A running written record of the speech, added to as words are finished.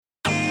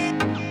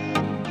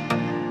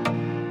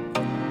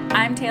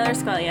I'm Taylor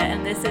Squelia,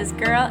 and this is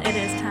Girl, It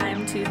Is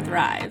Time to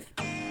Thrive.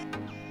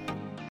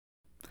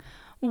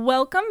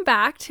 Welcome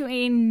back to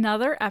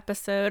another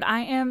episode. I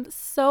am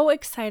so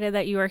excited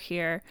that you are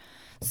here.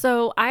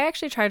 So I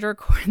actually tried to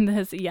record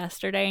this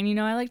yesterday,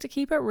 and I like to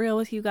keep it real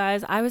with you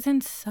guys. I was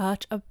in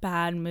such a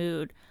bad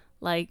mood,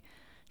 like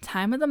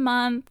time of the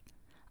month,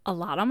 a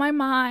lot on my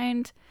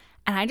mind,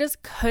 and I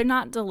just could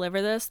not deliver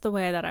this the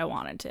way that I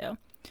wanted to.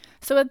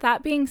 So with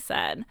that being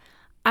said,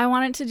 I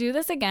wanted to do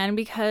this again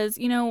because,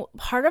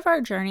 part of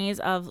our journeys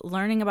of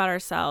learning about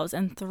ourselves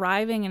and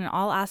thriving in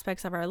all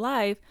aspects of our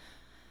life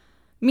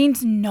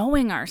means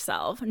knowing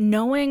ourselves,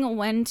 knowing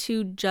when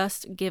to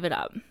just give it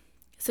up.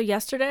 So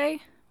yesterday,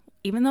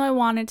 even though I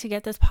wanted to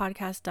get this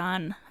podcast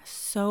done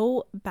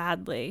so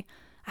badly,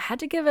 I had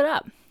to give it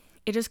up.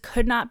 It just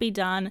could not be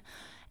done.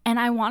 And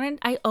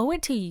I owe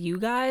it to you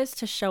guys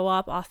to show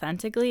up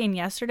authentically. And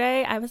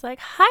yesterday I was like,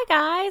 hi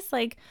guys,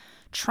 like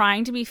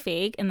trying to be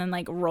fake and then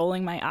like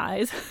rolling my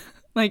eyes.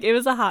 Like it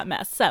was a hot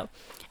mess. So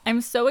I'm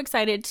so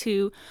excited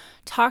to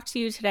talk to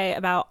you today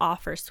about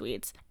offer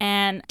suites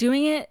and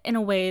doing it in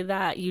a way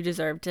that you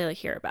deserve to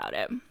hear about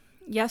it.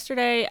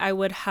 Yesterday I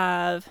would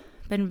have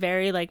been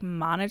very like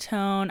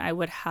monotone. I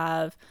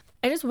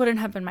just wouldn't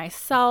have been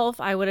myself.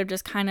 I would have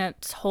just kind of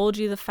told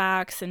you the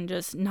facts and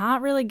just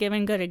not really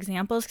given good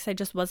examples because I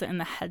just wasn't in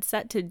the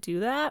headset to do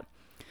that.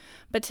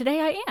 But today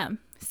I am.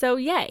 So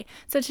yay.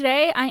 So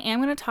today I am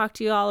going to talk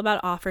to you all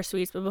about offer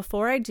suites. But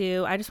before I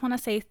do, I just want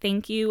to say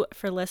thank you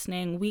for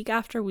listening week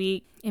after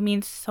week. It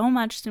means so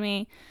much to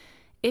me.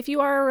 If you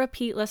are a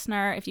repeat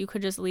listener, if you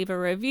could just leave a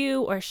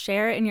review or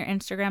share it in your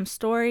Instagram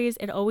stories,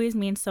 it always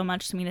means so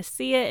much to me to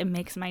see it. It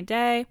makes my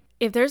day.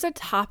 If there's a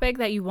topic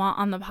that you want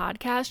on the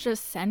podcast,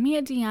 just send me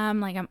a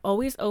DM. Like I'm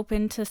always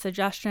open to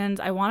suggestions.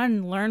 I want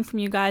to learn from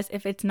you guys.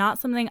 If it's not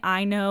something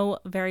I know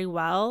very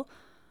well,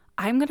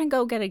 I'm going to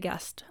go get a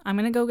guest. I'm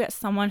going to go get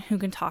someone who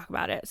can talk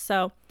about it.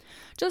 So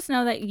just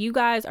know that you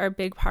guys are a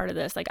big part of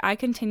this. Like I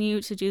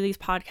continue to do these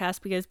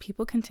podcasts because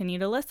people continue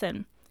to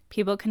listen.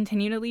 People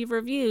continue to leave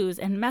reviews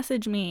and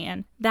message me,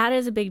 and that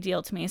is a big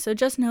deal to me. So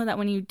just know that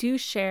when you do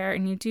share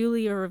and you do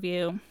leave a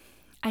review,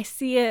 I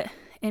see it.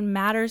 It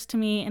matters to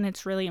me and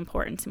it's really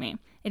important to me.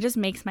 It just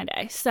makes my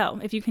day. So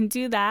if you can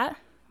do that,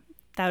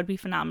 that would be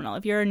phenomenal.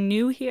 If you're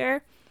new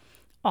here,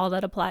 all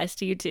that applies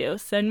to you too.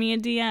 Send me a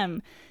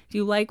DM. If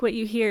you like what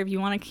you hear, if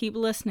you want to keep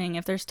listening,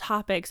 if there's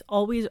topics,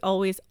 always,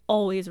 always,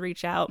 always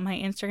reach out. My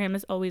Instagram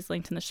is always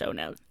linked in the show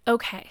notes.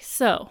 Okay,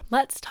 so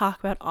let's talk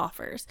about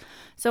offers.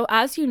 So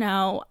as you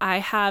know, I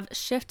have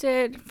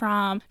shifted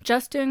from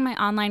just doing my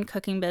online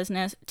cooking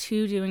business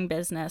to doing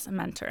business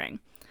mentoring.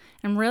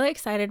 I'm really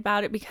excited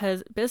about it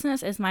because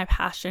business is my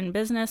passion,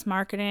 business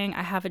marketing.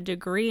 I have a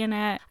degree in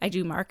it. I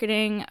do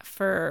marketing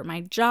for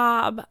my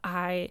job.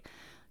 I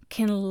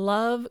can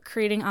love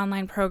creating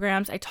online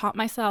programs. I taught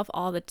myself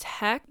all the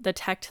tech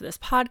to this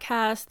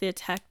podcast, the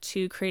tech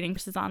to creating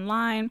business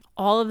online,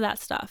 all of that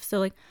stuff. So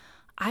like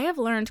I have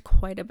learned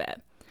quite a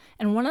bit.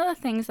 And one of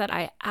the things that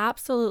I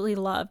absolutely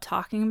love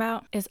talking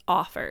about is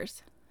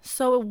offers.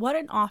 So what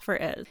an offer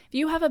is. If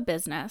you have a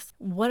business,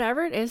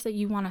 whatever it is that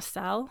you want to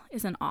sell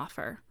is an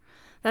offer.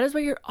 That is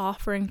what you're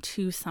offering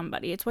to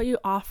somebody. It's what you're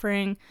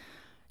offering,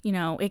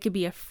 it could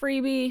be a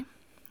freebie,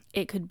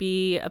 it could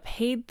be a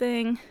paid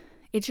thing.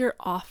 It's your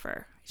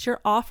offer. It's your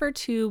offer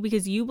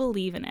because you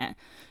believe in it.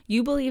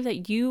 You believe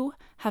that you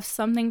have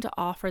something to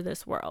offer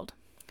this world.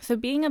 So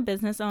being a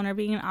business owner,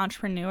 being an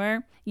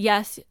entrepreneur,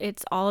 yes,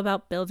 it's all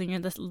about building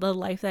the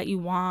life that you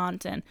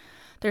want, and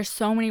there's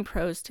so many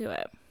pros to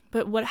it.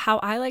 But how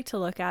I like to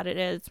look at it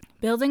is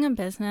building a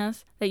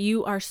business that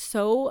you are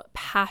so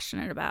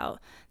passionate about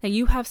that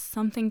you have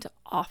something to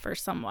offer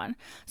someone.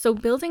 So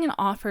building an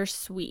offer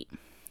suite.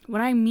 What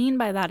I mean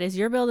by that is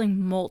you're building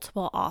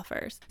multiple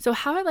offers. So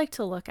how I like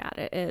to look at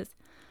it is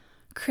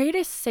create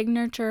a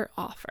signature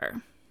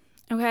offer.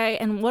 Okay.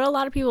 And what a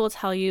lot of people will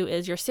tell you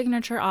is your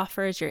signature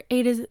offer is your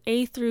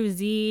A through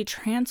Z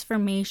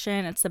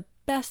transformation. It's the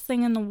best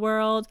thing in the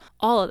world,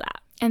 all of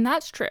that. And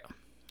that's true.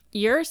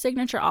 Your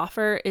signature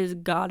offer is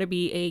gotta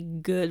be a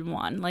good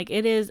one. Like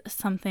it is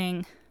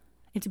something,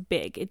 it's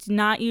big. It's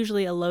not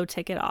usually a low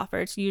ticket offer.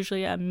 It's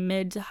usually a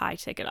mid to high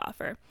ticket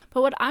offer.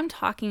 But what I'm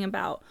talking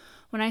about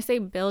when I say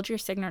build your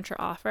signature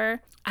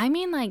offer, I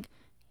mean like,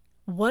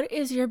 what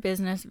is your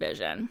business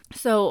vision?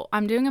 So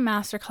I'm doing a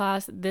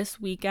masterclass this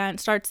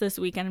weekend, starts this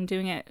weekend. I'm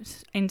doing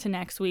it into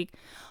next week,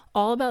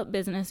 all about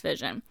business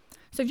vision.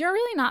 So if you're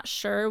really not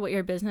sure what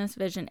your business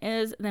vision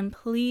is, then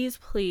please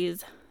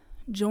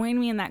join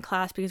me in that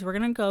class because we're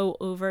going to go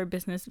over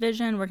business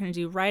vision. We're going to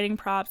do writing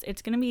prompts.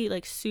 It's going to be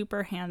like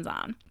super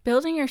hands-on.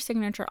 Building your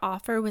signature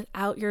offer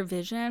without your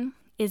vision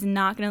is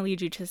not going to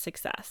lead you to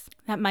success.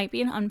 That might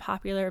be an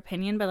unpopular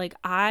opinion, but like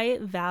I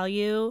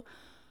value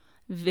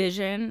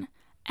vision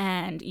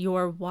and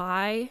your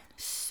why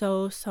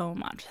so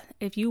much.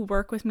 If you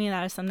work with me,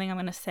 that is something I'm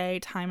going to say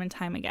time and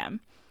time again.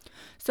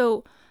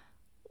 So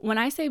when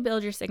I say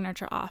build your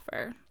signature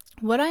offer,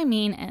 what I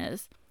mean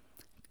is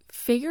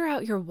figure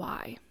out your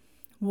why.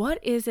 What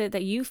is it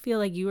that you feel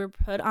like you were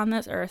put on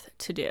this earth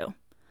to do?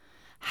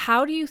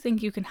 How do you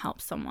think you can help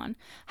someone?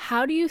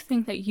 How do you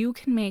think that you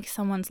can make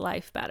someone's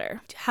life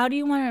better? How do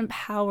you want to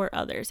empower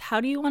others?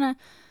 How do you want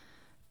to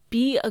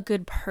be a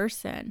good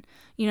person?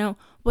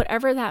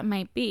 Whatever that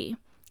might be.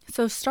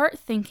 So start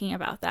thinking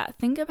about that.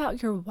 Think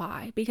about your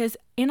why, because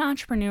in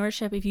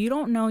entrepreneurship, if you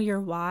don't know your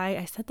why,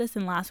 I said this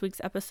in last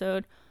week's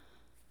episode,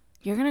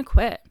 you're going to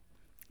quit.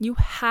 You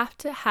have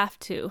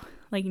to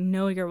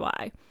know your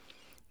why.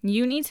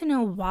 You need to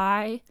know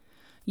why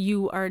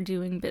you are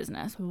doing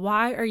business.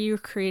 Why are you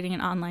creating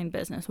an online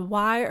business?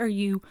 Why are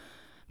you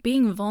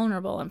being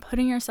vulnerable and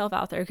putting yourself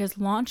out there? Because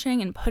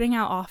launching and putting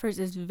out offers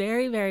is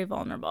very, very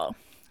vulnerable.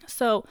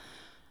 So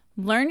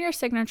learn your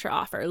signature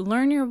offer,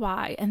 learn your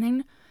why, and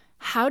then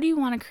how do you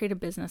want to create a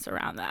business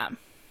around that?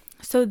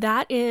 So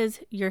that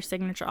is your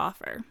signature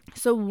offer.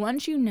 So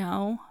once you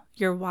know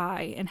your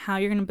why and how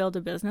you're going to build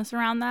a business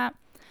around that,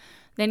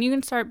 then you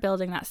can start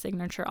building that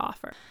signature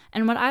offer.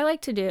 And what I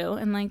like to do,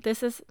 and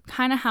this is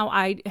kind of how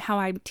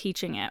I'm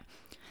teaching it,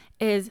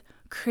 is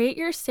create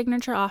your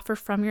signature offer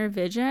from your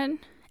vision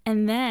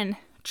and then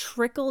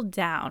trickle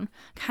down.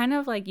 Kind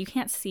of like, you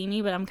can't see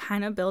me, but I'm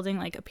kind of building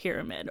like a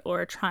pyramid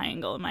or a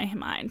triangle in my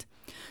mind.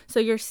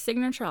 So your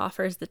signature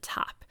offer is the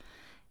top,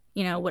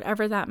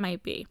 whatever that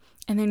might be.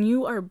 And then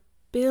you are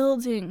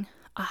building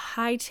a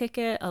high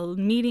ticket, a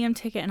medium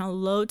ticket, and a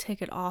low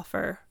ticket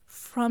offer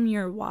from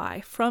your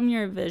why, from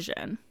your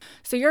vision.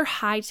 So your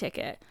high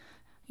ticket,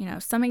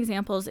 some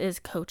examples is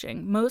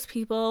coaching. Most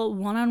people,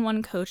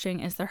 one-on-one coaching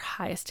is their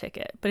highest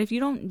ticket. But if you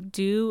don't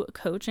do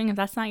coaching, if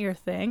that's not your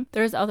thing,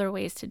 there's other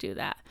ways to do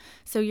that.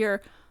 So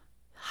your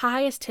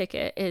highest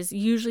ticket is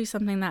usually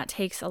something that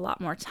takes a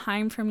lot more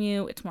time from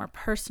you. It's more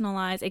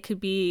personalized. It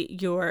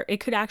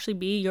could actually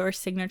be your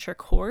signature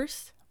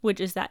course, which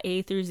is that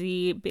A through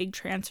Z, big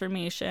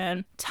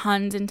transformation,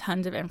 tons and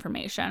tons of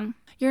information.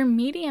 Your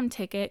medium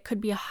ticket could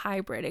be a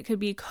hybrid. It could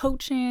be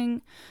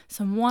coaching,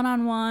 some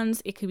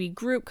one-on-ones. It could be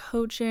group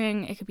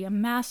coaching. It could be a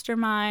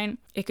mastermind.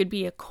 It could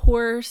be a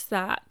course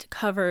that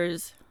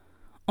covers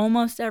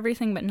almost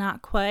everything, but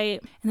not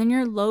quite. And then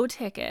your low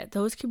ticket,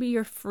 those could be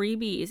your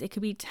freebies. It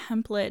could be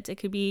templates. It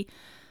could be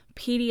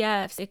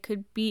PDFs. It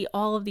could be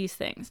all of these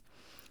things.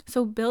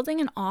 So building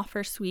an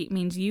offer suite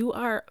means you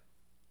are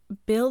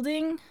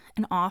building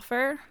an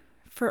offer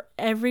for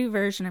every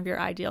version of your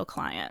ideal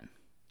client.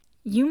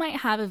 You might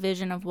have a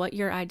vision of what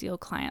your ideal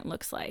client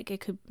looks like.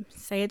 It could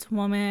say it's a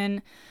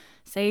woman,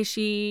 say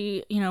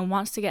she,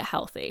 wants to get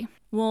healthy.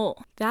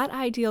 Well, that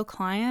ideal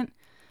client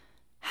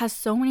has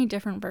so many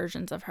different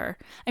versions of her.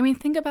 I mean,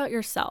 think about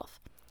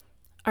yourself.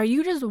 Are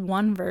you just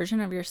one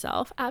version of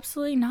yourself?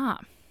 Absolutely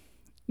not.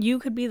 You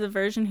could be the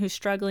version who's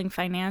struggling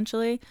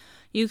financially.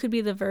 You could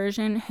be the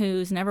version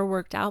who's never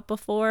worked out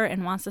before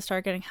and wants to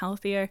start getting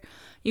healthier.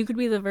 You could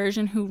be the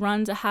version who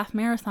runs a half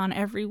marathon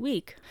every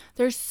week.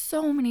 There's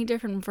so many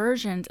different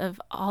versions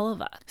of all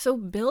of us. So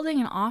building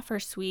an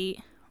offer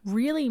suite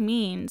really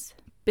means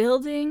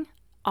building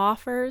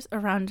offers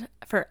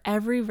for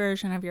every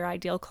version of your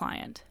ideal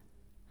client.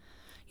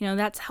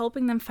 That's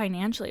helping them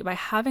financially by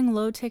having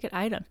low ticket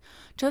items.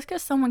 Just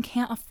because someone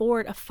can't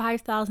afford a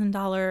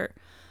 $5,000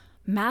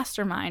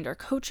 mastermind or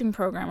coaching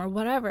program or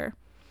whatever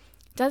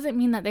doesn't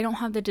mean that they don't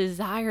have the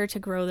desire to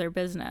grow their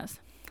business.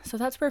 So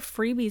that's where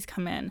freebies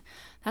come in.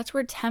 That's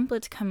where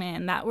templates come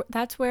in.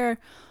 That's where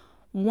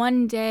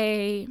one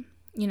day,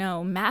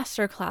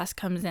 masterclass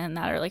comes in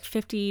that are like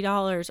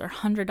 $50 or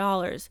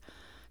 $100.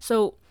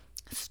 So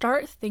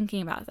start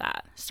thinking about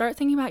that. Start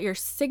thinking about your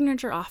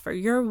signature offer,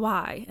 your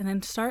why, and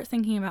then start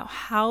thinking about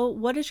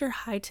what is your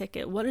high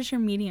ticket? What is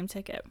your medium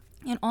ticket?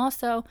 And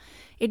also,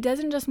 it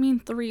doesn't just mean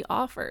 3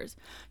 offers.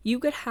 You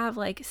could have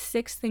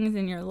 6 things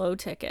in your low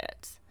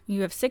tickets.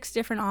 You have 6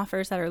 different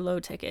offers that are low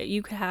ticket.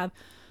 You could have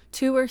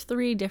 2 or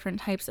 3 different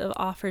types of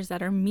offers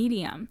that are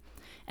medium.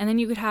 And then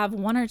you could have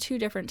 1 or 2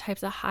 different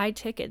types of high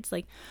tickets.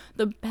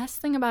 The best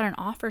thing about an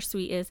offer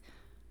suite is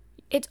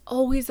it's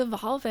always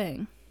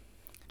evolving.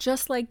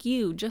 Just like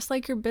you, just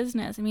like your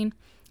business. I mean,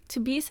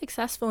 to be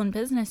successful in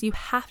business, you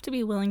have to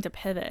be willing to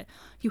pivot.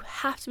 You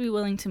have to be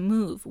willing to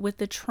move with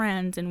the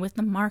trends and with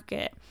the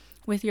market,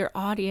 with your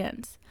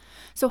audience.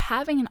 So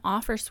having an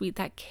offer suite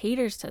that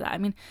caters to that. I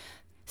mean,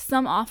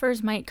 some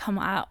offers might come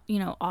out,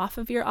 off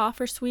of your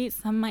offer suite.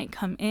 Some might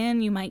come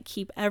in. You might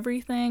keep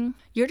everything.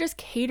 You're just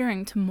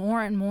catering to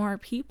more and more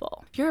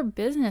people. If you're a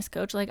business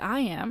coach like I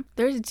am,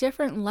 there's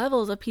different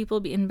levels of people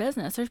in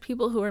business. There's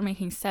people who are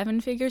making 7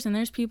 figures and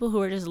there's people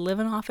who are just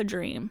living off a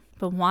dream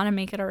but want to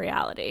make it a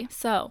reality.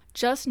 So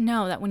just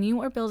know that when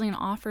you are building an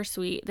offer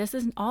suite, this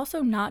is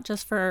also not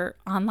just for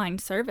online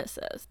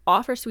services.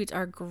 Offer suites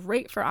are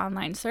great for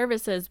online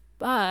services,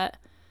 but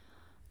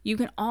you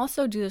can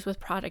also do this with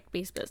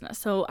product-based business.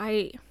 So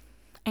I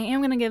am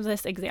going to give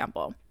this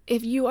example.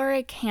 If you are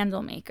a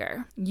candle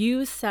maker,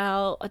 you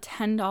sell a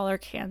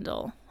 $10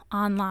 candle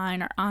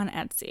online or on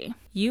Etsy,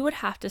 you would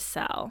have to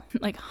sell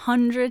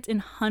hundreds and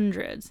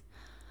hundreds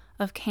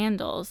of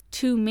candles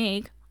to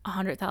make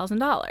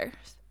 $100,000.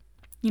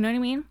 You know what I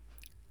mean?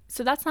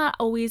 So that's not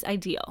always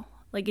ideal.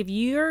 If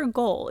your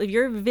goal, if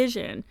your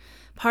vision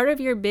Part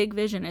of your big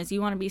vision is you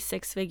want to be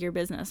 6-figure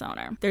business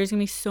owner. There's going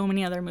to be so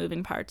many other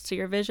moving parts to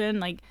your vision.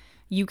 Like,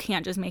 you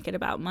can't just make it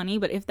about money.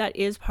 But if that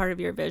is part of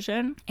your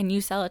vision and you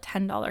sell a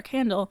 $10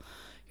 candle,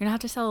 you're going to have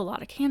to sell a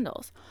lot of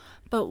candles.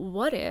 But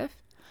what if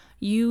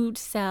you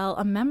sell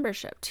a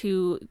membership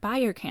to buy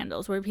your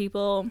candles where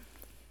people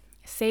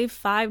save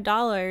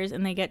 $5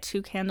 and they get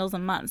 2 candles a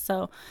month?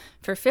 So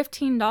for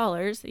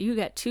 $15, you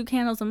get 2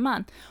 candles a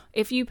month.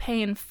 If you pay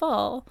in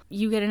full,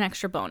 you get an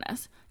extra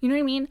bonus. You know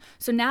what I mean?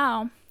 So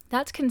now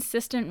that's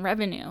consistent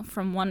revenue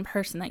from one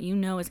person that you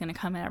know is going to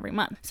come in every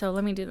month. So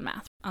let me do the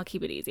math. I'll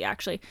keep it easy,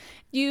 actually.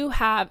 You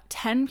have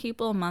 10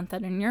 people a month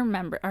that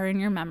are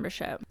in your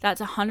membership. That's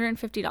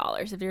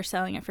 $150 if you're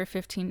selling it for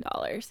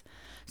 $15.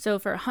 So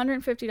for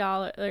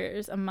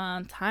 $150 a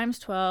month times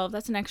 12,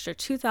 that's an extra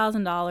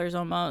 $2,000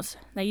 almost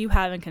that you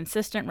have in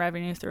consistent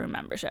revenue through a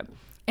membership.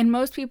 And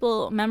most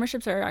people,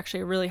 memberships are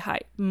actually really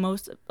high,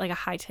 like a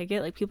high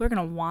ticket, like people are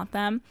going to want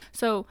them.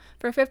 So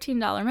for a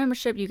 $15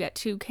 membership, you get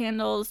 2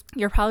 candles.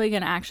 You're probably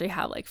going to actually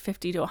have like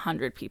 50 to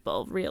 100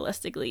 people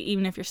realistically,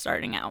 even if you're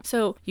starting out.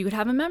 So you could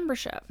have a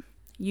membership.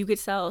 You could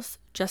sell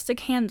just a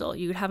candle.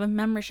 You could have a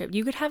membership.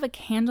 You could have a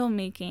candle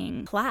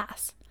making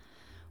class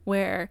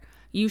where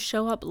you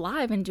show up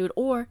live and do it,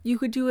 or you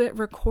could do it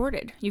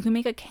recorded. You can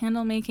make a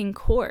candle making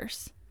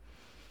course.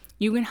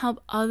 You can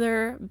help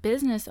other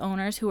business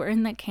owners who are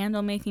in the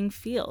candle making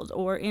field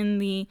or in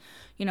the,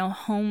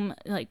 home,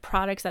 like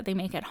products that they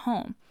make at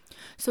home.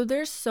 So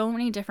there's so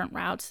many different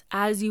routes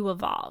as you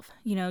evolve.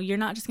 You're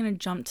not just going to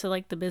jump to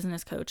like the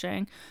business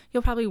coaching.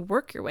 You'll probably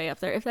work your way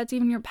up there if that's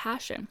even your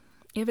passion.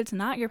 If it's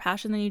not your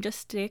passion, then you just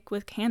stick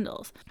with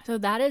candles. So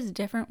that is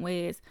different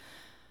ways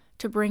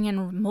to bring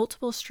in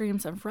multiple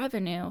streams of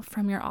revenue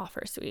from your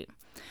offer suite.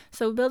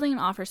 So building an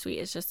offer suite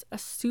is just a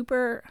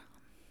super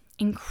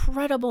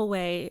incredible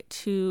way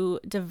to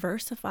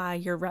diversify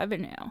your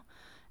revenue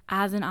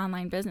as an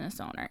online business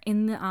owner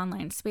in the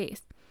online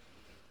space.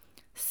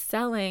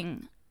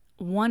 Selling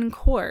one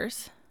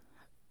course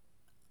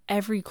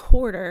every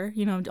quarter,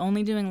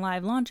 only doing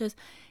live launches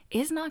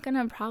is not going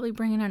to probably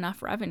bring in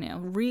enough revenue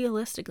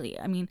realistically.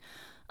 I mean,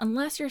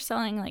 unless you're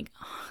selling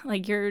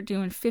like you're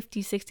doing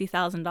 $50,000,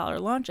 $60,000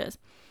 launches.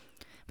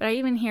 But I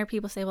even hear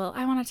people say, well,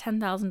 I want a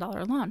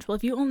 $10,000 launch. Well,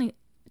 if you only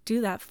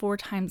do that 4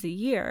 times a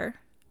year,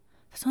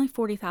 that's only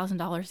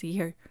 $40,000 a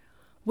year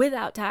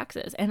without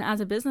taxes. And as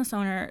a business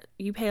owner,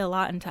 you pay a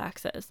lot in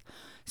taxes.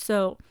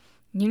 So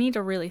you need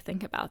to really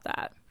think about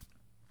that.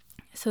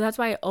 So that's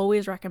why I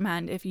always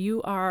recommend, if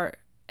you are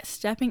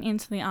stepping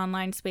into the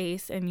online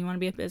space and you want to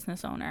be a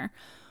business owner,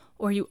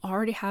 or you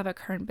already have a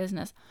current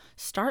business,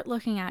 start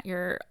looking at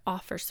your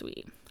offer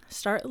suite.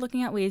 Start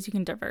looking at ways you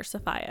can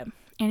diversify it.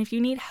 And if you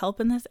need help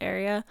in this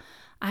area,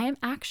 I am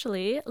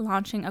actually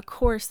launching a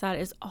course that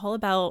is all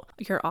about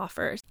your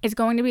offers. It's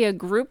going to be a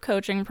group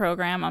coaching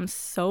program. I'm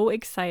so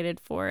excited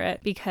for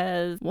it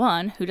because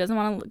 1, who doesn't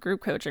want a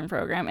group coaching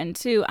program? And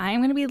 2, I am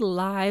going to be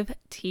live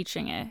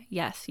teaching it.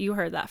 Yes, you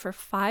heard that. For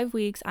 5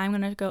 weeks, I'm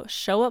going to go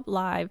show up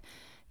live,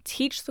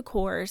 teach the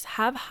course,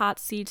 have hot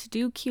seats,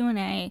 do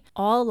Q&A,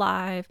 all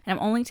live, and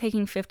I'm only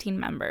taking 15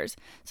 members.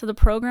 So the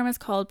program is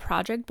called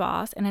Project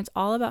Boss, and it's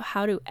all about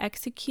how to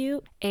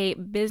execute a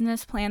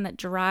business plan that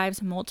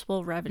drives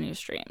multiple revenue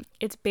streams.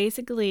 It's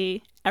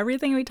basically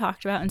everything we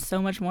talked about and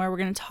so much more. We're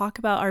going to talk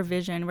about our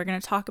vision. We're going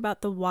to talk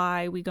about the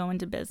why we go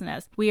into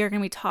business. We are going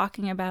to be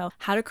talking about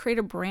how to create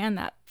a brand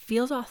that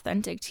feels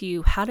authentic to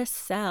you, how to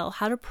sell,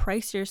 how to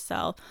price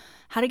yourself,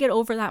 how to get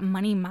over that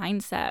money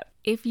mindset.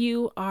 If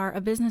you are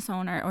a business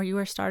owner or you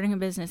are starting a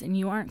business and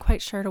you aren't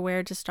quite sure to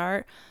where to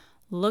start,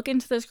 look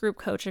into this group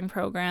coaching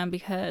program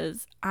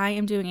because I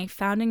am doing a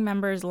founding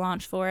members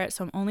launch for it.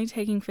 So I'm only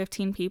taking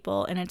 15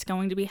 people and it's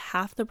going to be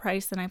half the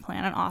price than I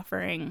plan on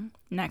offering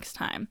next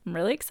time. I'm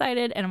really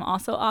excited, and I'm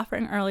also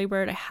offering early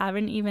bird. I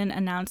haven't even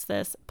announced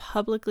this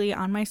publicly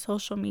on my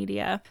social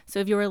media. So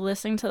if you were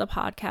listening to the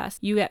podcast,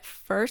 you get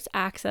first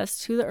access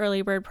to the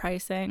early bird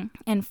pricing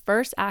and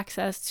first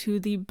access to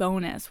the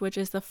bonus, which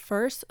is the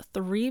first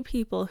 3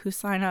 people who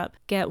sign up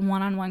get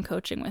one-on-one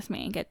coaching with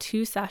me, get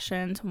 2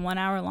 sessions, 1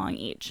 hour long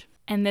each.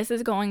 And this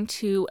is going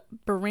to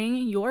bring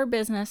your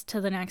business to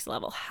the next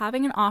level.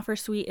 Having an offer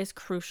suite is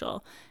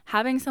crucial.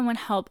 Having someone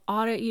help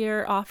audit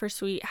your offer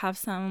suite, have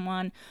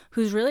someone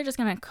who's really just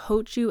going to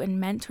coach you and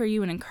mentor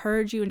you and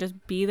encourage you and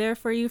just be there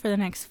for you for the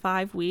next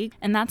 5 weeks.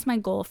 And that's my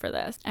goal for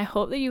this. I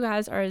hope that you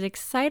guys are as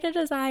excited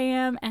as I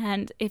am.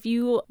 And if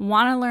you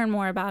want to learn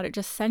more about it,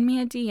 just send me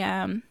a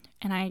DM.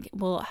 And I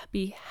will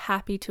be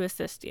happy to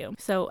assist you.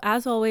 So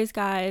as always,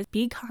 guys,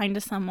 be kind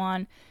to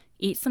someone.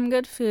 Eat some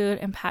good food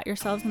and pat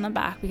yourselves on the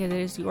back because it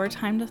is your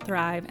time to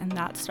thrive, and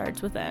that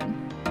starts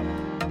within.